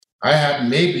I have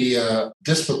maybe a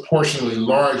disproportionately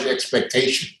large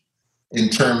expectation in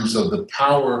terms of the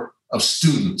power of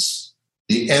students,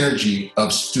 the energy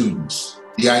of students,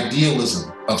 the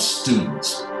idealism of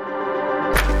students.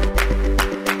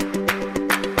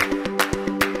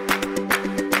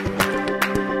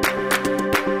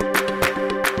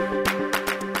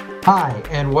 Hi,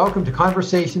 and welcome to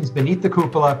Conversations Beneath the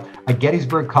Cupola, a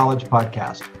Gettysburg College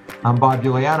podcast. I'm Bob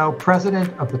Giuliano,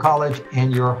 president of the college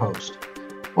and your host.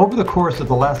 Over the course of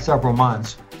the last several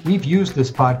months, we've used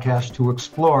this podcast to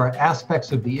explore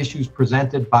aspects of the issues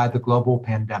presented by the global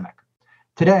pandemic.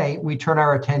 Today, we turn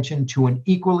our attention to an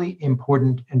equally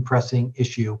important and pressing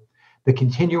issue, the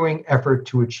continuing effort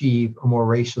to achieve a more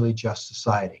racially just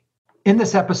society. In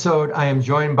this episode, I am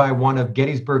joined by one of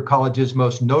Gettysburg College's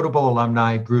most notable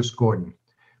alumni, Bruce Gordon.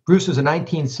 Bruce is a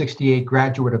 1968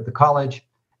 graduate of the college,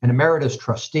 an emeritus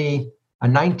trustee, a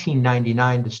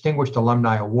 1999 Distinguished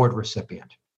Alumni Award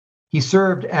recipient. He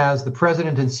served as the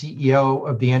president and CEO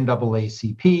of the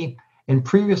NAACP and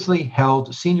previously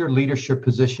held senior leadership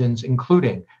positions,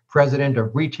 including president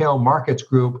of Retail Markets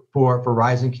Group for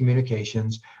Verizon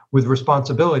Communications, with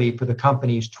responsibility for the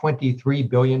company's $23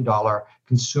 billion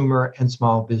consumer and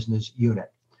small business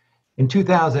unit. In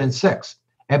 2006,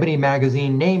 Ebony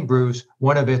Magazine named Bruce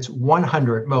one of its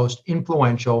 100 most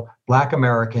influential Black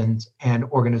Americans and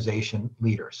organization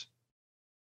leaders.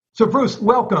 So Bruce,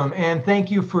 welcome, and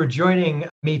thank you for joining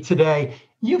me today.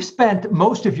 You've spent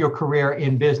most of your career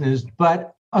in business,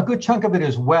 but a good chunk of it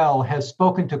as well has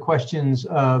spoken to questions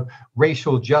of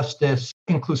racial justice,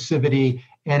 inclusivity,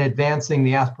 and advancing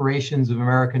the aspirations of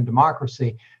American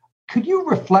democracy. Could you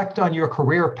reflect on your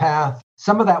career path,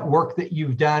 some of that work that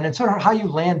you've done, and sort of how you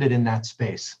landed in that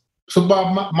space? So,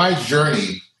 Bob, my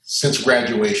journey since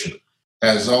graduation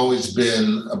has always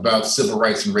been about civil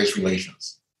rights and race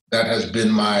relations. That has been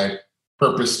my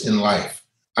purpose in life.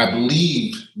 I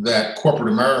believed that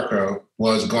corporate America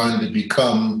was going to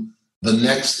become the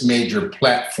next major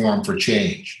platform for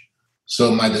change.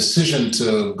 So my decision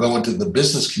to go into the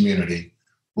business community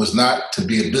was not to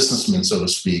be a businessman, so to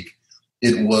speak.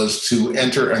 It was to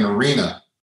enter an arena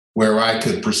where I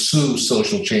could pursue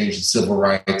social change and civil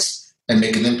rights and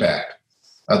make an impact.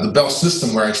 The Bell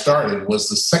System, where I started, was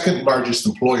the second largest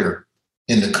employer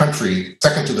in the country,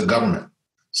 second to the government.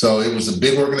 So it was a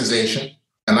big organization.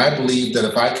 And I believed that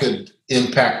if I could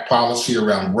impact policy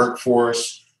around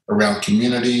workforce, around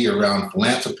community, around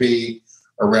philanthropy,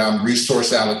 around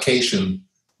resource allocation,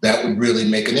 that would really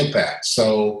make an impact.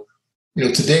 So,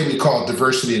 today we call it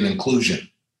diversity and inclusion.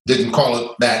 Didn't call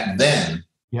it that then.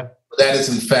 Yep. But that is,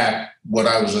 in fact, what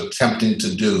I was attempting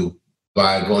to do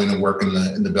by going to work in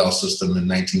the Bell System in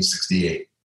 1968.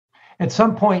 At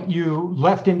some point, you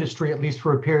left industry, at least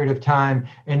for a period of time,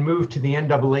 and moved to the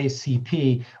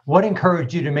NAACP. What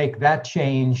encouraged you to make that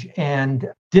change? And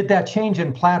did that change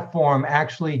in platform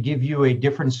actually give you a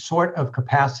different sort of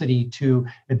capacity to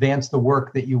advance the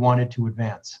work that you wanted to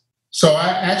advance? So I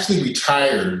actually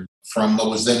retired from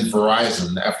what was then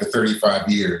Verizon after 35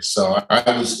 years. So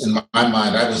I was, in my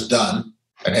mind, I was done.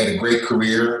 I'd had a great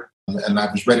career, and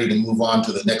I was ready to move on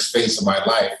to the next phase of my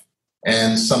life.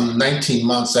 And some 19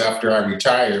 months after I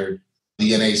retired,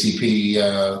 the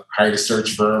NAACP hired a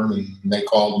search firm, and they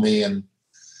called me. And,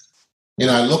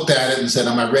 I looked at it and said,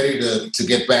 am I ready to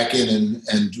get back in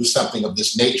and do something of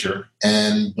this nature?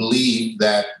 And believe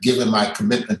that given my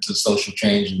commitment to social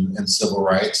change and civil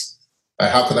rights,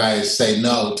 how could I say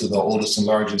no to the oldest and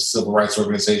largest civil rights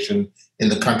organization in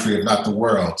the country, if not the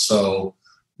world? So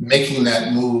making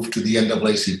that move to the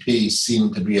NAACP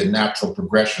seemed to be a natural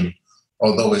progression,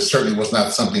 although it certainly was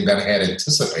not something that I had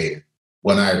anticipated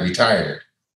when I retired.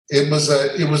 It was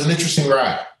an interesting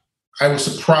ride. I was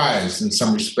surprised in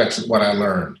some respects at what I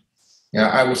learned.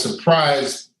 I was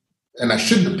surprised, and I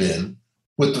shouldn't have been,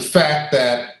 with the fact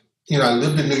that, I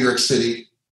lived in New York City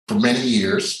for many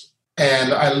years,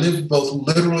 and I lived both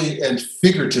literally and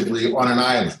figuratively on an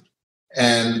island.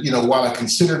 And, while I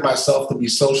considered myself to be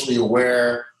socially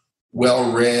aware,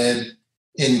 well-read,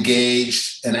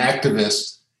 engaged, and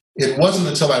activist, it wasn't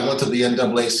until I went to the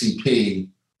NAACP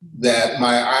that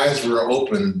my eyes were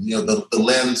opened, the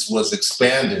lens was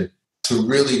expanded to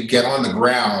really get on the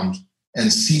ground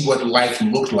and see what life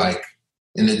looked like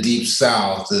in the Deep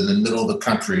South, in the middle of the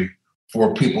country,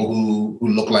 for people who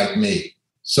look like me.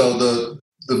 So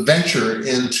the venture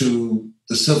into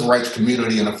the civil rights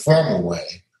community in a formal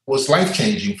way was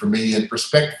life-changing for me and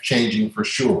perspective-changing for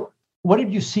sure. What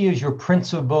did you see as your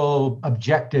principal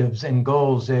objectives and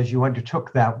goals as you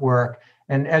undertook that work?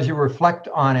 And as you reflect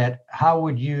on it, how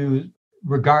would you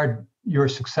regard your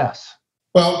success?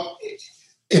 Well,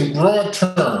 in broad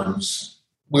terms,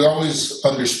 we always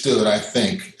understood, I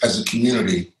think, as a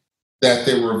community, that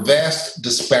there were vast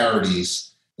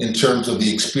disparities in terms of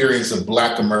the experience of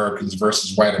Black Americans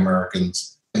versus white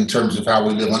Americans in terms of how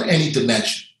we live on any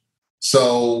dimension.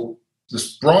 So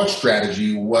this broad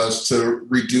strategy was to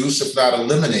reduce, if not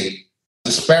eliminate,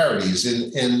 disparities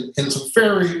in some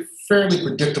fairly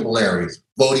predictable areas: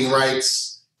 voting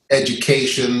rights,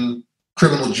 education,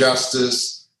 criminal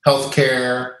justice,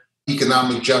 healthcare,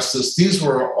 economic justice. These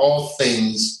were all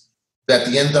things that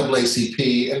the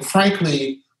NAACP and,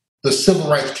 frankly, the civil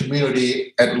rights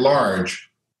community at large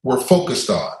were focused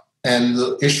on. And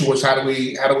the issue was, how do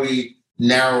we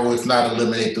narrow, if not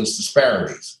eliminate, those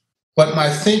disparities? But my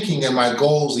thinking and my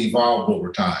goals evolved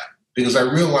over time, because I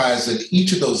realized that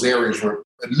each of those areas were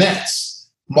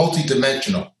immense,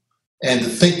 multidimensional, and to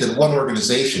think that one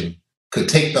organization could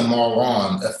take them all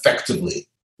on effectively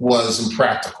was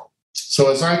impractical.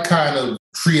 So as I kind of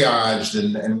triaged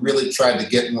and really tried to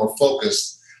get more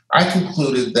focused, I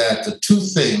concluded that the two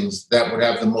things that would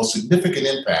have the most significant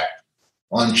impact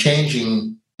on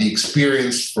changing the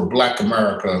experience for Black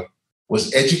America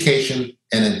was education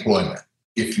and employment.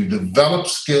 If you develop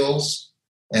skills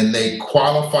and they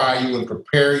qualify you and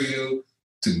prepare you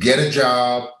to get a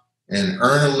job and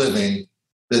earn a living,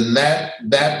 then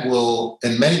that will,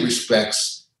 in many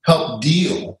respects, help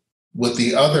deal with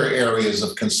the other areas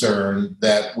of concern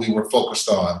that we were focused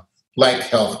on, like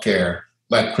healthcare,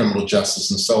 like criminal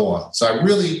justice, and so on. So I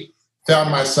really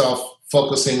found myself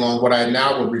focusing on what I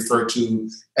now would refer to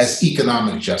as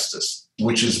economic justice,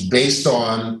 which is based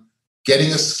on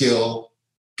getting a skill,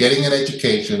 getting an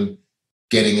education,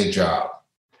 getting a job.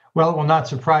 Well, it will not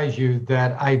surprise you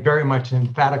that I very much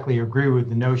emphatically agree with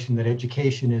the notion that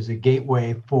education is a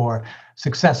gateway for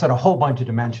success at a whole bunch of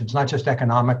dimensions, not just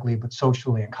economically, but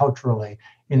socially and culturally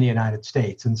in the United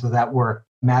States. And so that work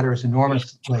matters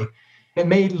enormously. It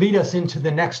may lead us into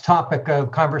the next topic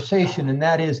of conversation, and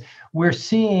that is we're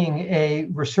seeing a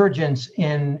resurgence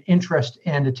in interest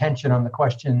and attention on the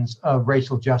questions of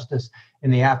racial justice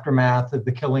in the aftermath of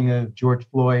the killing of George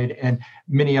Floyd and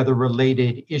many other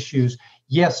related issues.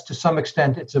 Yes, to some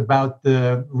extent, it's about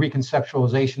the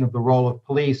reconceptualization of the role of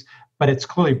police, but it's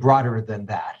clearly broader than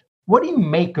that. What do you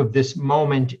make of this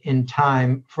moment in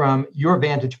time from your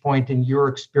vantage point and your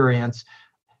experience?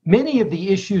 Many of the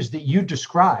issues that you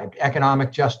described,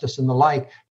 economic justice and the like,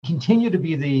 continue to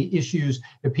be the issues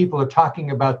that people are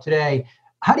talking about today.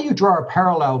 How do you draw a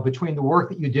parallel between the work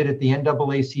that you did at the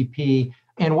NAACP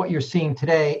and what you're seeing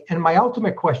today? And my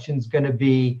ultimate question is going to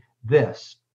be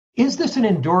this. Is this an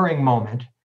enduring moment?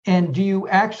 And do you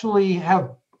actually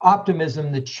have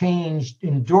optimism that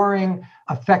enduring,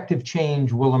 effective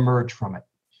change will emerge from it?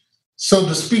 So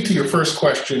to speak to your first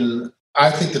question, I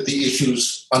think that the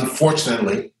issues,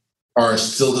 unfortunately, are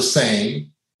still the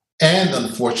same, and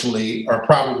unfortunately are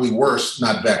probably worse,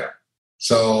 not better.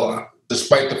 So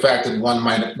despite the fact that one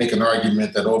might make an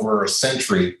argument that over a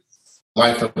century,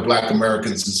 life of Black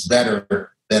Americans is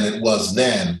better than it was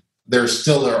then, there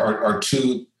still are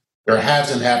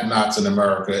haves and have-nots in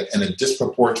America, and a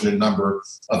disproportionate number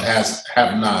of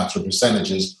have-nots or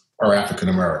percentages are African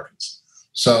Americans.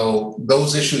 So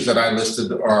those issues that I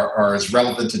listed are as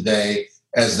relevant today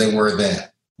as they were then.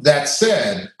 That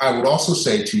said, I would also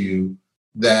say to you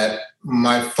that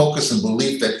my focus and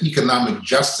belief that economic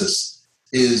justice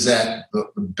is at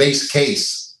the base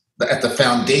case, at the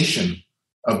foundation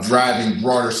of driving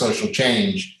broader social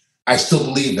change, I still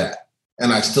believe that.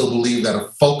 And I still believe that a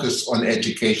focus on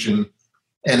education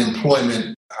and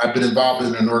employment. I've been involved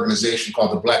in an organization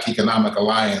called the Black Economic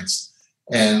Alliance,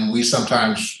 and we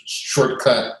sometimes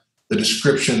shortcut the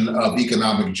description of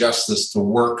economic justice to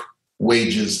work,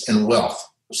 wages, and wealth.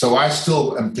 So I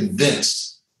still am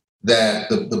convinced that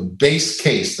the base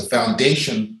case, the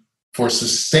foundation for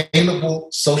sustainable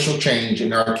social change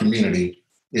in our community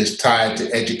is tied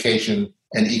to education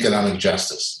and economic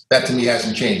justice. That to me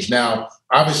hasn't changed. Now,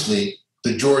 obviously,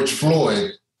 the George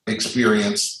Floyd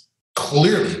experience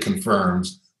clearly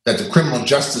confirms that the criminal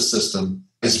justice system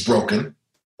is broken.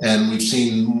 And we've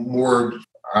seen more,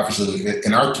 obviously,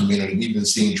 in our community, we've been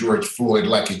seeing George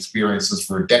Floyd-like experiences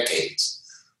for decades.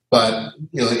 But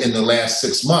in the last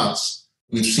 6 months,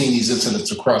 we've seen these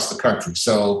incidents across the country.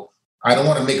 So I don't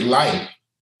want to make light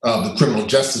of the criminal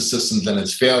justice systems and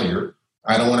its failure.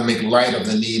 I don't want to make light of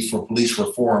the need for police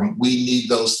reform. We need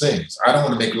those things. I don't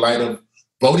want to make light of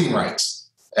voting rights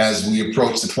as we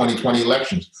approach the 2020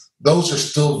 elections. Those are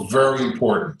still very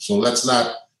important. So let's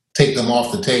not take them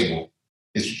off the table.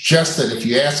 It's just that if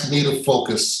you ask me to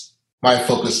focus, my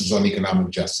focus is on economic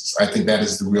justice. I think that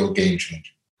is the real game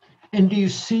changer. And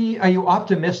are you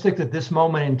optimistic that this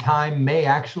moment in time may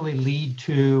actually lead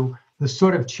to the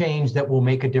sort of change that will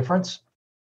make a difference?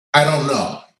 I don't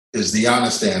know is the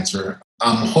honest answer.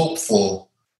 I'm hopeful,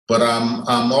 but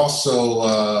I'm also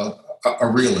a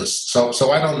realist.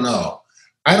 So I don't know.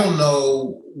 I don't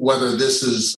know whether this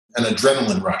is an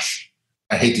adrenaline rush.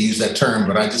 I hate to use that term,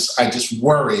 but I just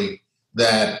worry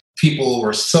that people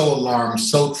were so alarmed,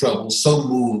 so troubled, so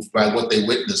moved by what they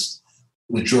witnessed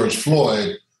with George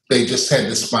Floyd. They just had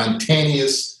this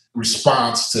spontaneous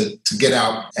response to get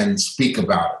out and speak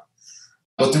about it.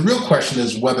 But the real question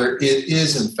is whether it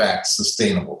is, in fact,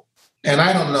 sustainable. And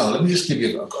I don't know. Let me just give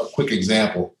you a quick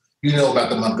example. You know about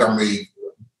the Montgomery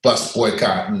bus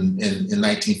boycott in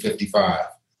 1955.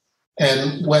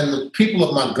 And when the people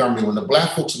of Montgomery, when the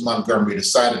Black folks of Montgomery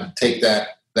decided to take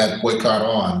that boycott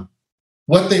on,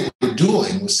 what they were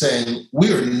doing was saying,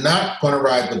 we are not going to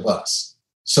ride the bus.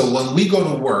 So when we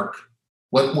go to work,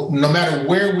 no matter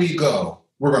where we go,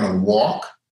 we're going to walk,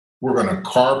 we're going to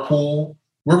carpool,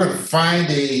 we're going to find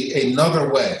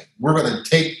another way. We're going to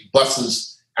take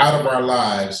buses out of our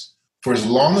lives for as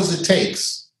long as it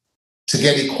takes to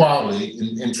get equality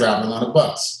in traveling on a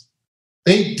bus.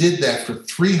 They did that for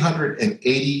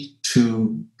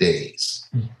 382 days.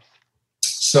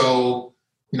 So,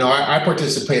 I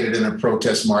participated in a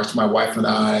protest march, my wife and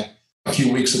I, a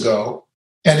few weeks ago,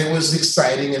 and it was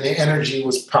exciting and the energy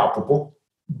was palpable.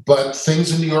 But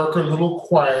things in New York are a little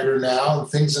quieter now, and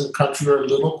things in the country are a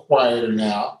little quieter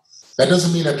now. That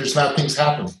doesn't mean that there's not things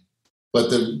happening. But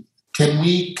can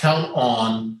we count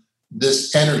on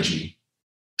this energy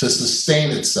to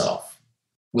sustain itself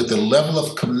with the level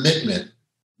of commitment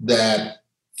that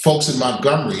folks in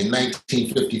Montgomery in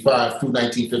 1955 through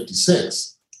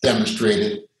 1956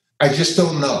 demonstrated? I just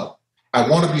don't know. I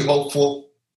want to be hopeful.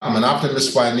 I'm an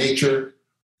optimist by nature.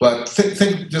 But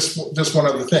think just one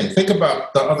other thing. Think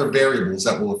about the other variables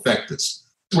that will affect this.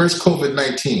 Where's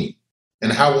COVID-19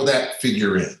 and how will that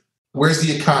figure in? Where's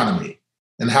the economy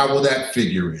and how will that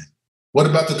figure in? What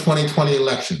about the 2020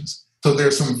 elections? So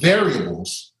there's some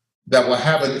variables that will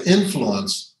have an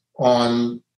influence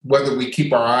on whether we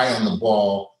keep our eye on the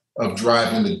ball of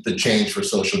driving the change for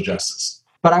social justice.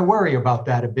 But I worry about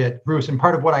that a bit, Bruce. And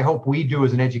part of what I hope we do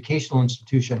as an educational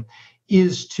institution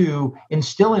is to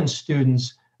instill in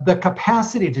students the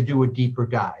capacity to do a deeper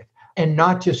dive and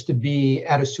not just to be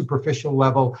at a superficial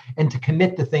level and to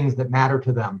commit to things that matter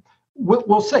to them.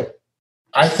 We'll see.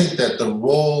 I think that the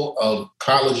role of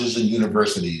colleges and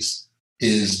universities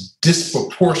is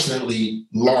disproportionately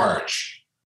large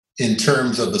in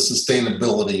terms of the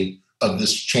sustainability of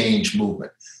this change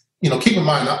movement. Keep in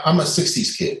mind, I'm a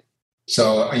 60s kid.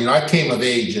 So, I came of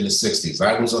age in the 60s.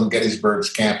 I was on Gettysburg's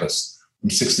campus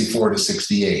from 64 to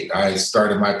 68. I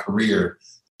started my career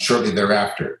shortly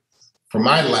thereafter. For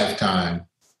my lifetime,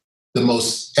 the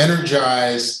most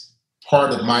energized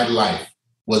part of my life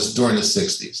was during the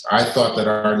 60s. I thought that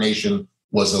our nation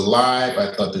was alive.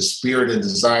 I thought the spirit and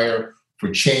desire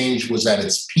for change was at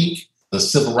its peak. The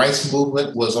civil rights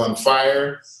movement was on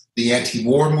fire. The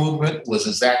anti-war movement was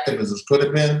as active as it could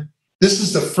have been. This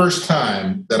is the first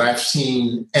time that I've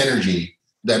seen energy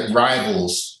that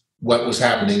rivals what was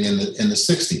happening in the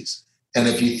 60s. And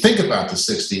if you think about the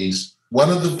 60s, one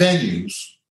of the venues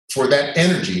for that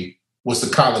energy was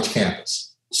the college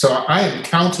campus. So I am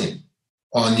counting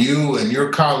on you and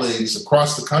your colleagues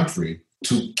across the country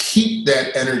to keep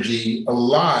that energy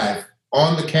alive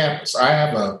on the campus. I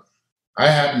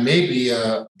have maybe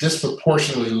a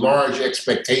disproportionately large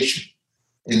expectation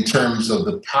in terms of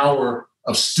the power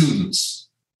of students,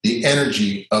 the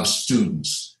energy of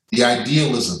students, the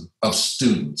idealism of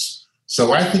students.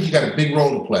 So I think you got a big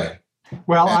role to play.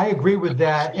 Well, I agree with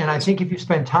that. And I think if you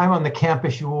spend time on the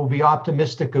campus, you will be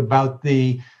optimistic about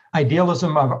the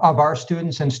idealism of our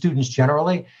students and students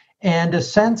generally, and a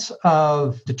sense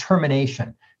of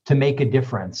determination to make a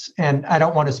difference. And I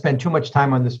don't want to spend too much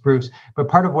time on this, Bruce, but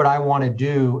part of what I want to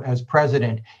do as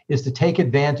president is to take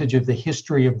advantage of the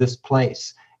history of this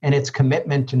place and its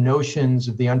commitment to notions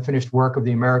of the unfinished work of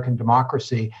the American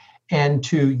democracy, and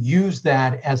to use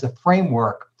that as a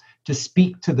framework to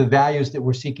speak to the values that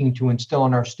we're seeking to instill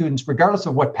in our students, regardless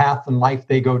of what path in life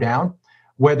they go down,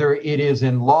 whether it is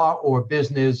in law or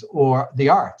business or the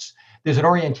arts. There's an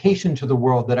orientation to the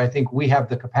world that I think we have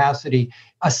the capacity,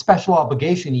 a special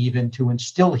obligation even, to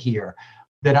instill here,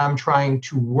 that I'm trying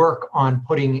to work on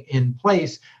putting in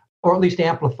place, or at least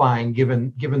amplifying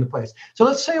given the place. So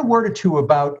let's say a word or two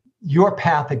about your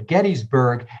path at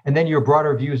Gettysburg and then your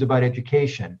broader views about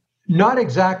education. Not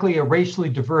exactly a racially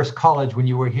diverse college when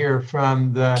you were here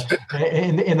in the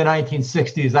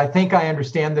 1960s. I think I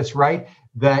understand this right,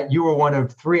 that you were one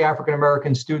of 3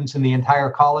 African-American students in the entire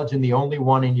college and the only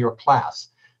one in your class.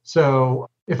 So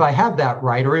if I have that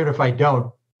right, or even if I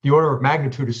don't, the order of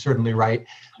magnitude is certainly right.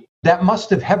 That must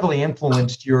have heavily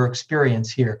influenced your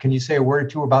experience here. Can you say a word or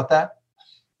two about that?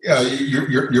 Yeah,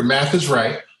 your math is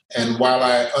right. And while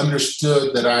I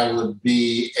understood that I would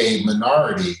be a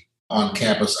minority on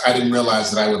campus, I didn't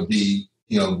realize that I would be,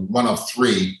 one of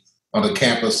three on the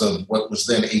campus of what was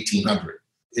then 1,800.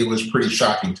 It was pretty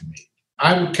shocking to me.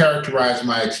 I would characterize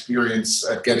my experience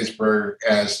at Gettysburg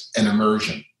as an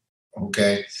immersion.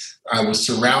 Okay. I was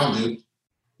surrounded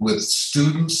with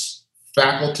students,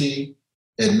 faculty,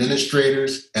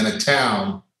 administrators, and a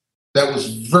town that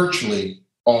was virtually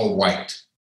all white.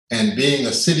 And being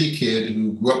a city kid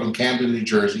who grew up in Camden, New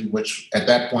Jersey, which at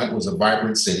that point was a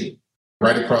vibrant city,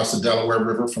 right across the Delaware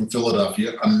River from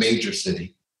Philadelphia, a major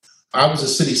city, I was a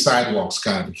city sidewalks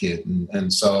kind of a kid.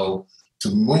 And so to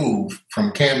move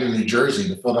from Camden, New Jersey,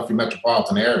 the Philadelphia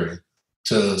metropolitan area,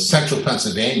 to central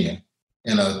Pennsylvania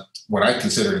in what I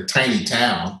consider a tiny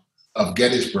town of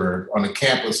Gettysburg on a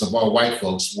campus of all white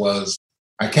folks was,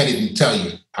 I can't even tell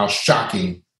you how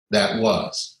shocking that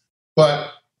was.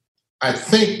 But I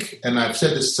think, and I've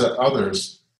said this to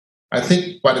others, I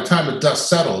think by the time the dust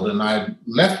settled and I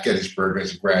left Gettysburg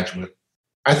as a graduate,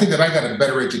 I think that I got a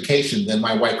better education than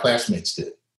my white classmates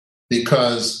did.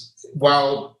 Because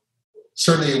while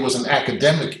certainly it was an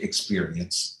academic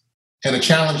experience, and a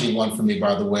challenging one for me,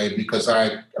 by the way, because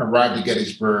I arrived at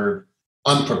Gettysburg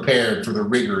unprepared for the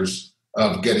rigors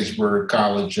of Gettysburg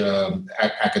College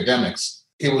academics,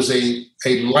 it was a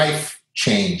life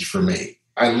change for me.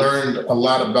 I learned a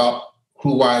lot about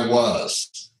who I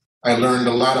was. I learned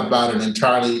a lot about an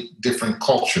entirely different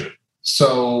culture.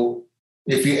 So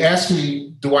if you ask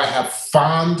me, do I have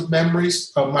fond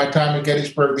memories of my time at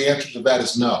Gettysburg? The answer to that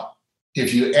is no.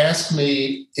 If you ask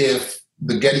me if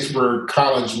the Gettysburg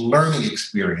College learning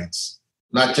experience,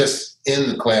 not just in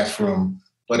the classroom,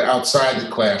 but outside the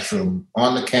classroom,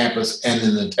 on the campus and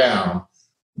in the town,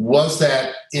 was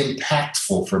that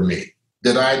impactful for me?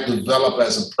 Did I develop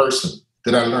as a person?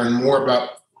 Did I learn more about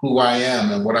who I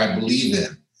am and what I believe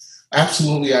in?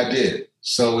 Absolutely, I did.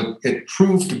 So it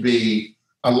proved to be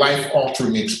a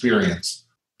life-altering experience,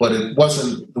 but it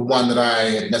wasn't the one that I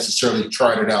had necessarily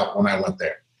charted out when I went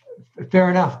there. Fair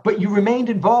enough. But you remained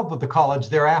involved with the college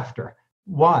thereafter.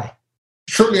 Why?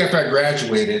 Shortly after I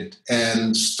graduated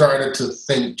and started to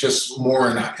think just more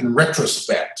in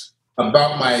retrospect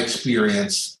about my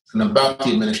experience and about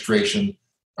the administration,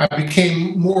 I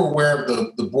became more aware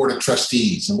of the Board of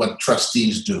Trustees and what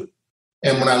trustees do.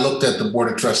 And when I looked at the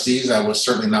Board of Trustees, I was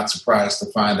certainly not surprised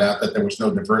to find out that there was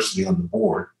no diversity on the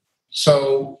board.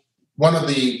 So one of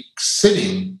the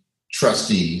sitting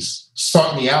trustees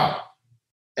sought me out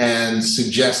and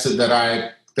suggested that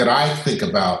I think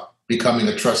about becoming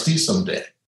a trustee someday,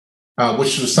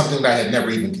 which was something that I had never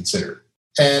even considered.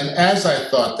 And as I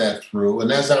thought that through,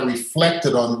 and as I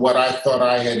reflected on what I thought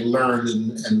I had learned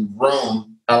and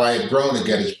grown, how I had grown at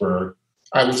Gettysburg,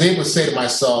 I was able to say to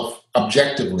myself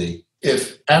objectively,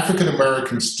 if African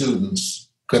American students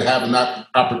could have an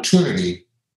opportunity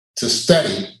to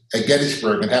study at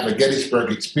Gettysburg and have a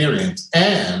Gettysburg experience,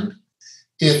 and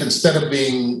if instead of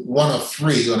being one of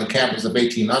three on a campus of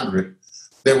 1,800,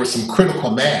 there was some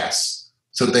critical mass,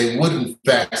 so they would in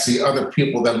fact see other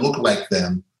people that look like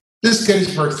them, this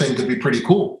Gettysburg thing could be pretty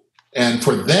cool. And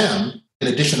for them, in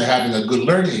addition to having a good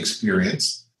learning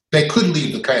experience, they could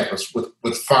leave the campus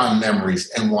with fond memories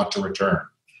and want to return.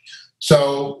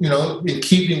 So, in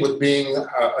keeping with being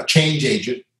a change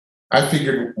agent, I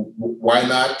figured why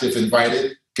not, if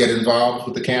invited, get involved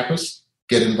with the campus,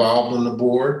 get involved on the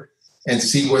board, and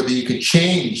see whether you could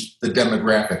change the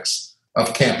demographics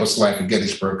of campus life at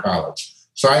Gettysburg College.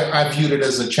 So I viewed it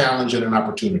as a challenge and an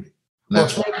opportunity. Well,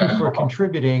 thank you for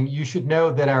contributing. You should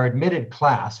know that our admitted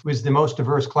class was the most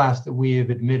diverse class that we have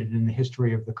admitted in the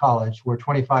history of the college, where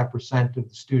 25% of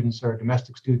the students are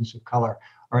domestic students of color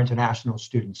or international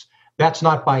students. That's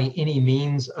not by any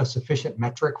means a sufficient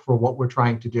metric for what we're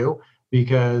trying to do,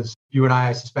 because you and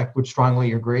I suspect, would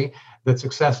strongly agree that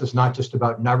success is not just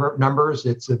about numbers,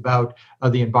 it's about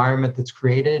the environment that's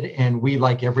created. And we,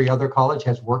 like every other college,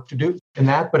 has work to do in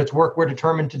that, but it's work we're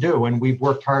determined to do and we've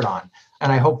worked hard on.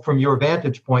 And I hope from your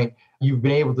vantage point, you've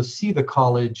been able to see the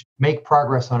college make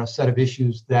progress on a set of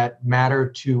issues that matter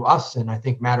to us and I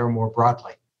think matter more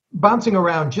broadly. Bouncing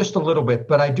around just a little bit,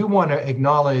 but I do want to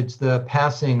acknowledge the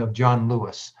passing of John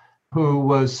Lewis, who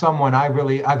was someone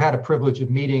I've had a privilege of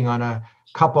meeting on a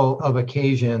couple of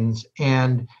occasions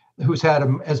and who's had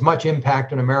as much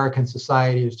impact on American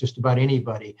society as just about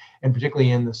anybody, and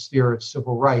particularly in the sphere of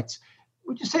civil rights.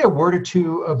 Would you say a word or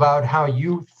two about how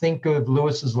you think of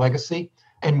Lewis's legacy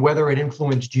and whether it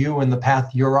influenced you and the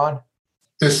path you're on?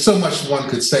 There's so much one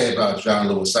could say about John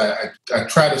Lewis. I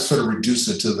try to sort of reduce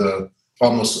it to the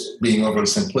almost being overly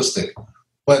simplistic.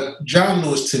 But John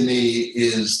Lewis, to me,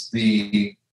 is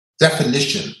the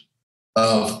definition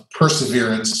of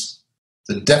perseverance,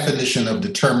 the definition of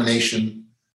determination,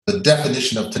 the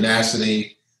definition of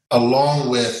tenacity, along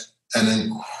with an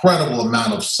incredible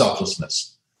amount of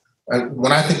selflessness.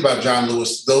 When I think about John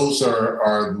Lewis, those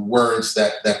are the words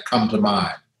that come to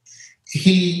mind.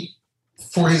 He,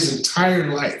 for his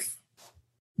entire life,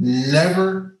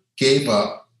 never gave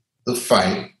up the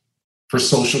fight for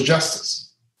social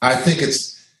justice. I think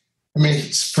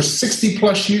for 60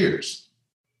 plus years,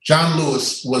 John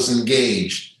Lewis was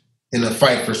engaged in a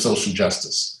fight for social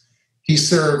justice. He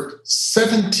served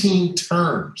 17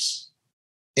 terms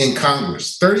in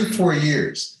Congress, 34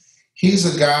 years. He's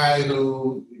a guy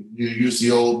who, you use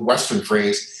the old Western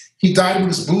phrase, he died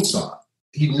with his boots on.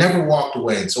 He never walked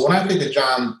away. And so when I think of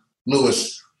John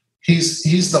Lewis,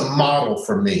 he's the model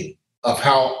for me of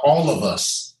how all of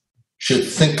us should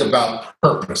think about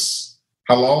purpose,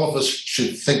 how all of us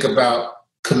should think about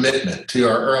commitment. To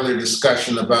our earlier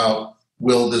discussion about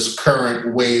will this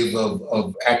current wave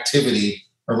of activity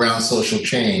around social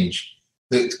change,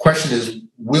 the question is,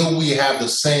 will we have the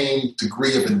same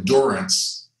degree of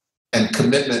endurance and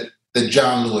commitment that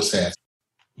John Lewis had?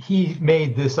 He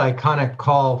made this iconic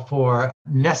call for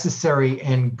necessary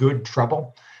and good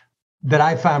trouble that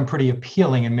I found pretty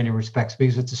appealing in many respects,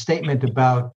 because it's a statement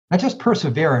about not just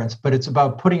perseverance, but it's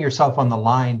about putting yourself on the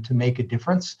line to make a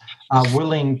difference,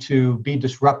 willing to be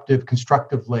disruptive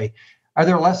constructively. Are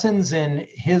there lessons in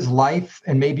his life,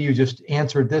 and maybe you just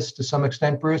answered this to some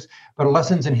extent, Bruce, but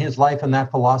lessons in his life and that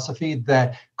philosophy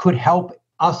that could help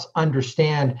us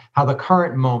understand how the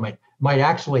current moment might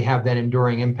actually have that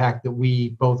enduring impact that we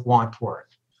both want for it?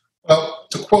 Well,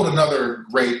 to quote another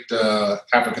great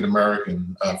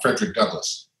African-American, Frederick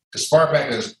Douglass, as far back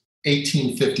as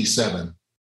 1857,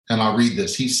 and I'll read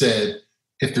this, he said,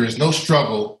 "If there is no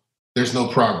struggle, there's no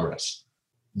progress.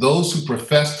 Those who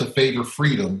profess to favor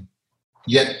freedom,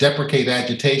 yet deprecate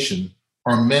agitation,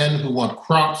 are men who want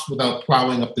crops without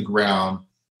plowing up the ground.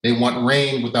 They want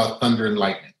rain without thunder and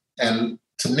lightning." And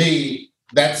to me,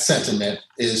 that sentiment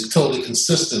is totally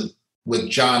consistent with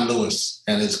John Lewis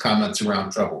and his comments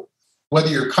around trouble. Whether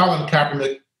you're Colin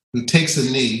Kaepernick, who takes a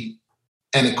knee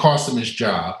and it costs him his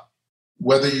job,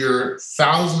 whether you're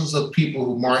thousands of people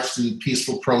who marched in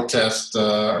peaceful protest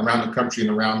around the country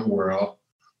and around the world,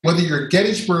 whether you're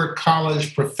Gettysburg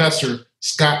College professor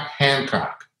Scott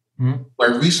Hancock, who I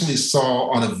recently saw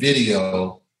on a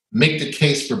video make the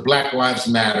case for Black Lives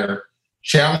Matter,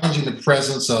 challenging the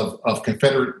presence of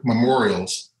Confederate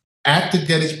memorials at the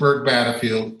Gettysburg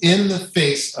battlefield in the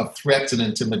face of threats and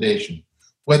intimidation.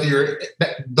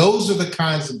 Those are the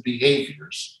kinds of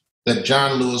behaviors that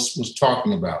John Lewis was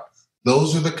talking about.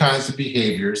 Those are the kinds of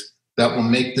behaviors that will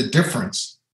make the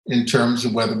difference in terms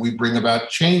of whether we bring about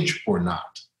change or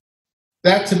not.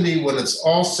 That, to me, when it's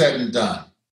all said and done,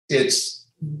 it's,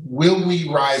 will we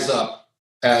rise up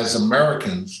as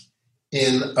Americans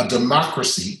in a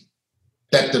democracy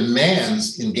that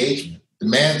demands engagement,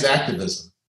 demands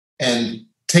activism, and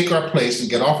take our place and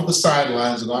get off of the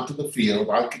sidelines and onto the field?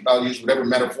 I'll use whatever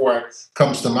metaphor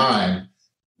comes to mind.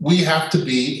 We have to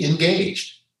be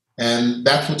engaged. And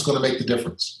that's what's going to make the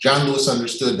difference. John Lewis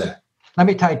understood that. Let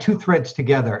me tie two threads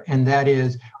together. And that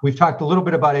is, we've talked a little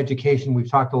bit about education.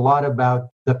 We've talked a lot about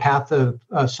the path of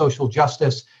social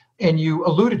justice. And you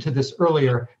alluded to this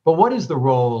earlier, but what is the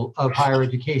role of higher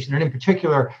education? And in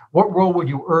particular, what role would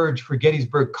you urge for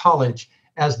Gettysburg College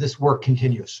as this work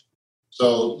continues?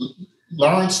 So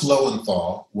Lawrence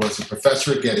Lowenthal was a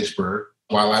professor at Gettysburg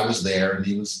while I was there, and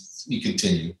he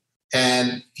continued.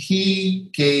 And he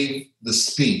gave the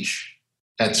speech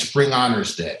at Spring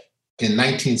Honors Day in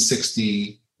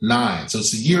 1969. So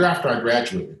it's a year after I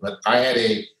graduated, but I had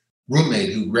a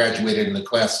roommate who graduated in the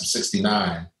class of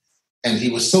 69. And he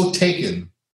was so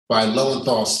taken by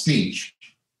Lowenthal's speech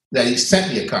that he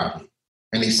sent me a copy.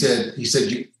 And he said,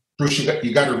 Bruce,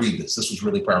 you got to read this. This was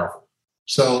really powerful.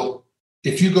 So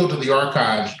if you go to the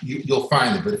archives, you'll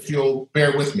find it. But if you'll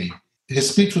bear with me, his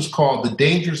speech was called "The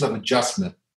Dangers of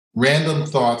Adjustment, Random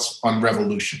Thoughts on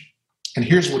Revolution." And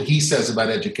here's what he says about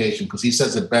education, because he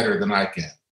says it better than I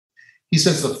can. He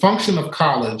says, "The function of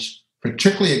college,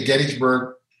 particularly at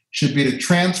Gettysburg, should be to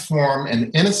transform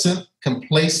an innocent,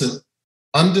 complacent,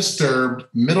 undisturbed,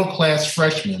 middle-class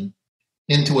freshman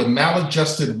into a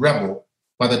maladjusted rebel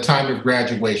by the time of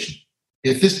graduation.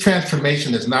 If this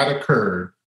transformation has not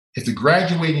occurred, if the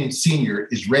graduating senior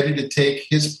is ready to take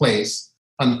his place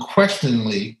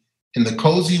unquestioningly in the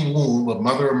cozy womb of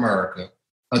Mother America,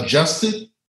 adjusted,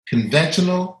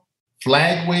 conventional,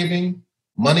 flag-waving,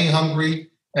 money hungry,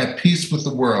 at peace with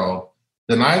the world,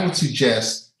 then I would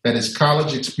suggest that his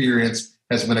college experience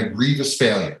has been a grievous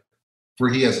failure, for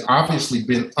he has obviously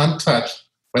been untouched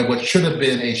by what should have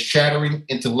been a shattering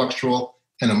intellectual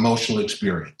and emotional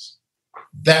experience.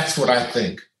 That's what I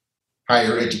think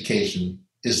higher education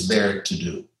is there to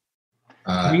do.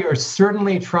 We are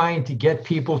certainly trying to get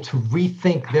people to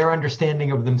rethink their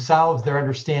understanding of themselves, their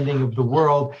understanding of the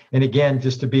world. And again,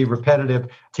 just to be repetitive,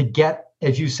 to get,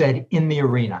 as you said, in the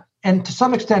arena. And to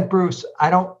some extent, Bruce, I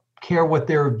don't care what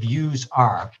their views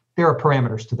are. There are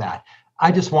parameters to that.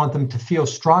 I just want them to feel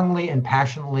strongly and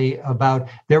passionately about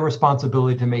their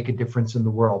responsibility to make a difference in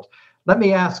the world. Let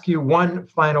me ask you one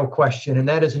final question, and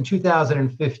that is in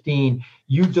 2015,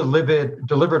 you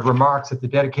delivered remarks at the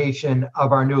dedication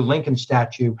of our new Lincoln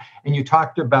statue, and you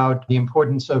talked about the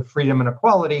importance of freedom and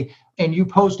equality, and you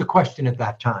posed a question at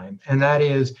that time, and that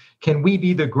is, can we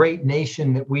be the great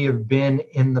nation that we have been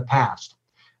in the past?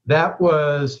 That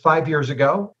was 5 years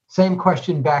ago. Same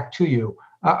question back to you.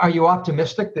 Are you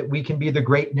optimistic that we can be the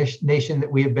great nation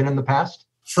that we have been in the past?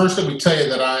 First, let me tell you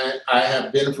that I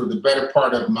have been for the better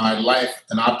part of my life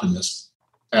an optimist.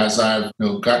 As I've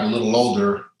gotten a little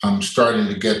older, I'm starting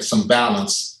to get some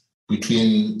balance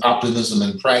between optimism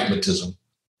and pragmatism.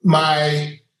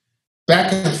 My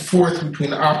back and forth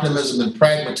between optimism and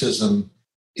pragmatism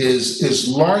is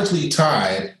largely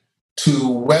tied to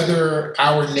whether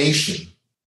our nation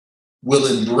will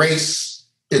embrace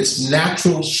its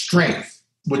natural strength,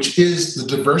 which is the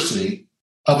diversity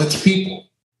of its people.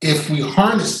 If we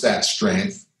harness that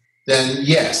strength, then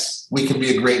yes, we can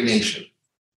be a great nation.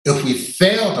 If we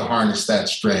fail to harness that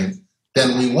strength,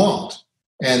 then we won't.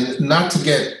 And not to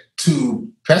get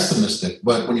too pessimistic,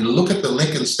 but when you look at the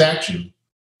Lincoln statue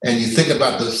and you think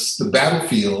about the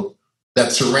battlefield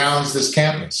that surrounds this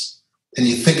campus, and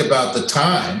you think about the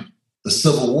time, the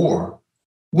Civil War,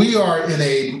 we are in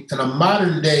a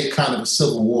modern day kind of a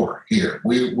civil war here.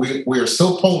 We are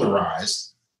so polarized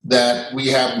that we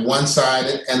have one side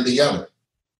and the other.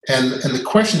 And the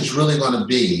question is really going to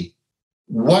be,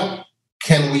 what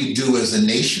can we do as a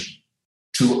nation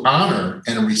to honor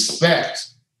and respect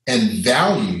and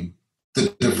value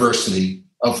the diversity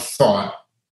of thought,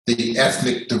 the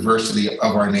ethnic diversity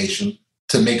of our nation,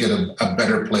 to make it a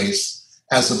better place,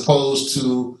 as opposed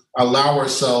to allow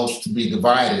ourselves to be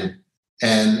divided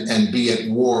and be at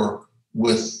war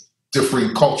with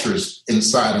differing cultures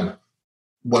inside of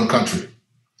one country.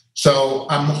 So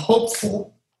I'm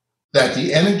hopeful that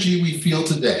the energy we feel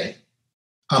today,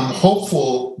 I'm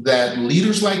hopeful that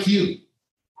leaders like you,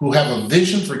 who have a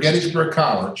vision for Gettysburg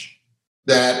College,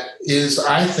 that is,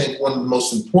 I think, one of the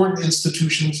most important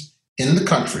institutions in the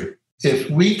country, if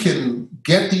we can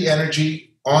get the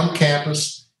energy on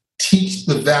campus, teach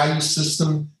the value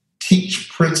system, teach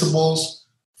principles,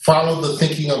 follow the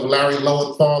thinking of Larry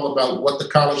Lowenthal about what the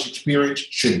college experience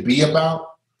should be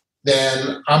about,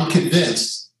 then I'm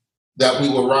convinced that we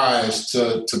will rise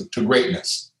to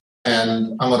greatness.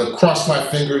 And I'm going to cross my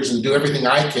fingers and do everything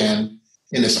I can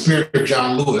in the spirit of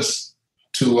John Lewis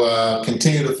to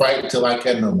continue to fight until I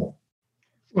can no more.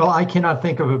 Well, I cannot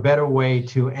think of a better way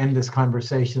to end this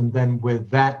conversation than with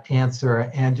that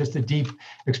answer, and just a deep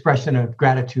expression of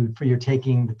gratitude for your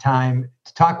taking the time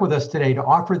to talk with us today, to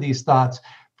offer these thoughts,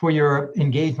 for your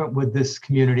engagement with this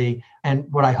community, and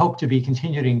what I hope to be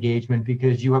continued engagement,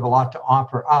 because you have a lot to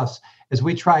offer us as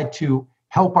we try to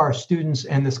help our students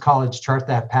and this college chart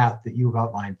that path that you've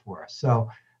outlined for us. So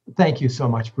thank you so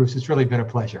much, Bruce. It's really been a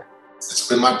pleasure. It's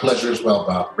been my pleasure as well,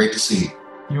 Bob. Great to see you.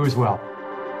 You as well.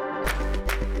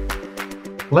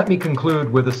 Let me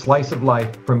conclude with a slice of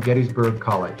life from Gettysburg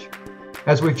College.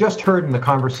 As we've just heard in the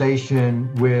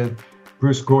conversation with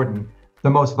Bruce Gordon, the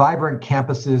most vibrant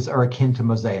campuses are akin to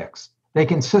mosaics. They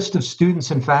consist of students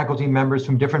and faculty members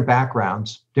from different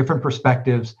backgrounds, different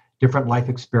perspectives, different life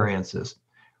experiences.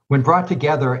 When brought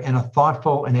together in a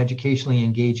thoughtful and educationally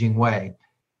engaging way,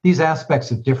 these aspects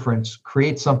of difference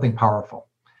create something powerful.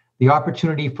 The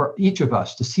opportunity for each of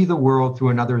us to see the world through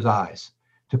another's eyes,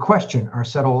 to question our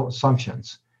settled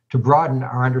assumptions, to broaden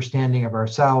our understanding of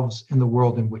ourselves and the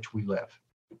world in which we live.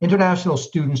 International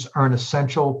students are an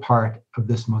essential part of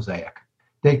this mosaic.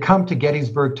 They come to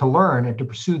Gettysburg to learn and to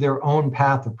pursue their own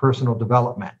path of personal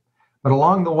development. But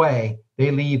along the way,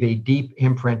 they leave a deep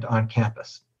imprint on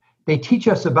campus. They teach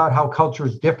us about how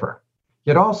cultures differ,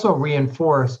 yet also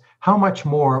reinforce how much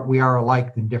more we are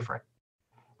alike than different.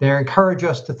 They encourage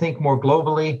us to think more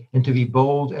globally and to be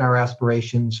bold in our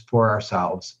aspirations for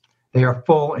ourselves. They are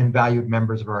full and valued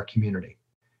members of our community.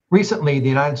 Recently, the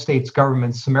United States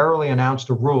government summarily announced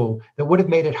a rule that would have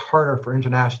made it harder for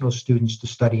international students to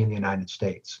study in the United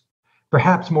States.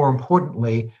 Perhaps more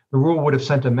importantly, the rule would have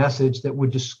sent a message that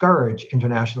would discourage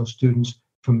international students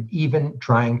from even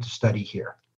trying to study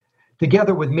here.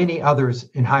 Together with many others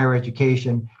in higher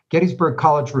education, Gettysburg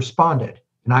College responded,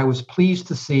 and I was pleased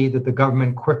to see that the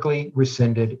government quickly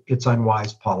rescinded its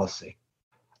unwise policy.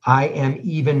 I am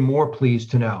even more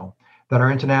pleased to know that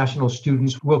our international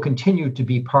students will continue to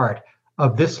be part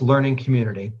of this learning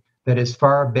community that is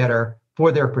far better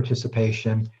for their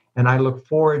participation, and I look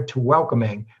forward to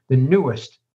welcoming the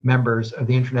newest members of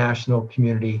the international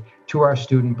community to our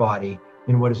student body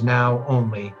in what is now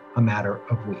only a matter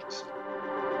of weeks.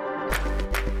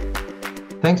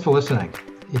 Thanks for listening.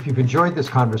 If you've enjoyed this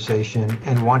conversation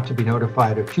and want to be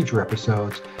notified of future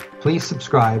episodes, please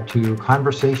subscribe to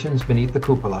Conversations Beneath the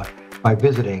Cupola by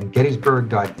visiting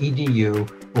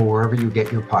gettysburg.edu or wherever you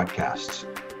get your podcasts.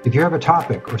 If you have a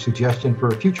topic or suggestion for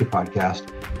a future podcast,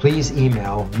 please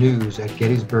email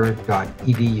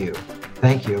news@gettysburg.edu.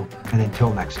 Thank you, and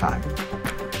until next time.